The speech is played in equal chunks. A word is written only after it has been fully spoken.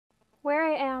Where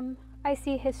I am, I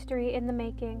see history in the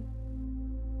making.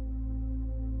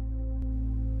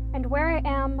 And where I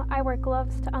am, I wear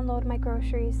gloves to unload my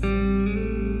groceries.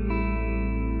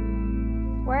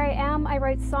 Where I am, I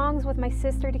write songs with my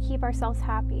sister to keep ourselves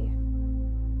happy.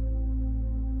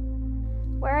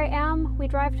 Where I am, we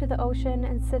drive to the ocean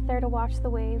and sit there to watch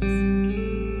the waves.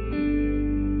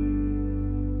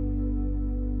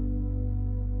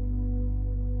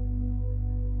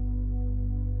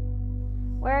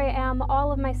 Where I am,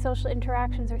 all of my social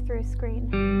interactions are through a screen.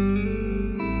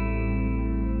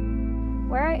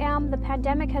 Where I am, the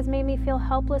pandemic has made me feel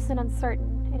helpless and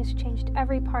uncertain. It has changed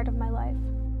every part of my life.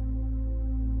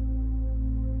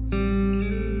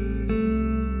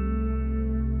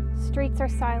 Streets are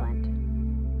silent.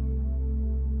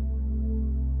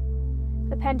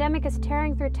 The pandemic is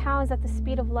tearing through towns at the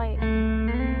speed of light.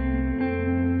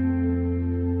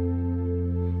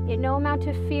 Yet no amount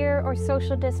of fear or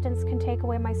social distance can take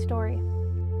away my story.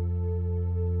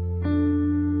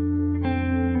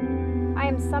 I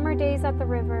am summer days at the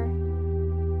river,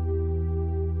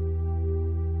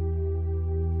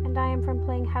 and I am from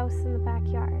playing house in the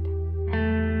backyard.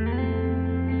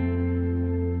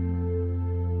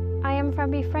 I am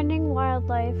from befriending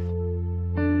wildlife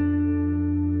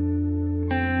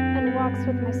and walks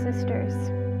with my sisters.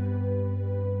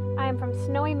 I am from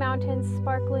snowy mountains,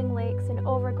 sparkling lakes, and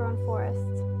overgrown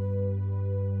forests.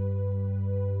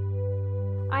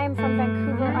 I am from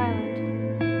Vancouver Island.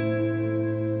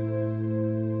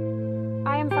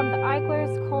 I am from the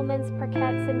Eiglers, Colemans,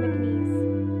 Parkettes, and McNees.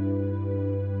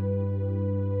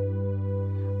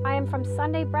 I am from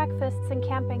Sunday breakfasts and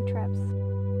camping trips.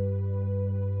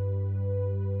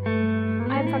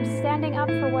 I am from standing up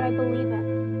for what I believe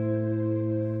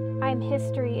in. I am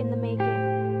history in the making.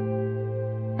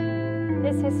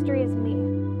 This history is me.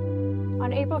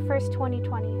 On April 1st,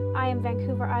 2020, I am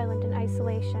Vancouver Island in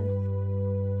isolation.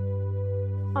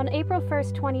 On April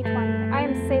 1st, 2020, I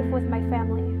am safe with my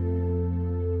family.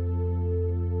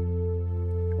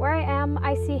 Where I am,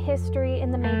 I see history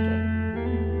in the making.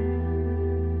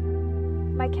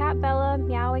 My cat Bella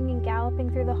meowing and galloping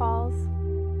through the halls.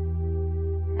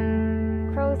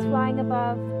 Crows flying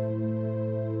above.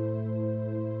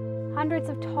 Hundreds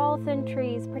of tall, thin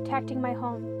trees protecting my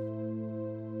home.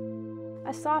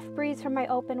 A soft breeze from my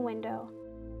open window.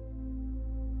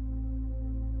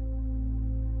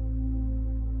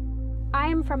 I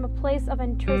am from a place of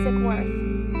intrinsic worth.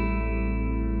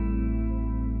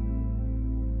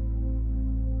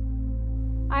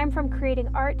 I am from creating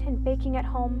art and baking at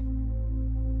home.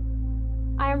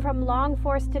 I am from long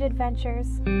forested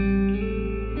adventures.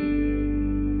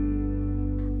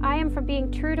 I am from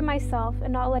being true to myself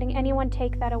and not letting anyone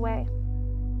take that away.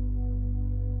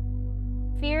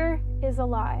 Fear is a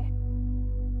lie.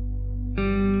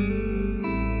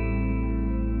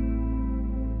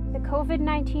 The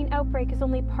COVID-19 outbreak is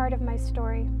only part of my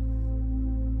story.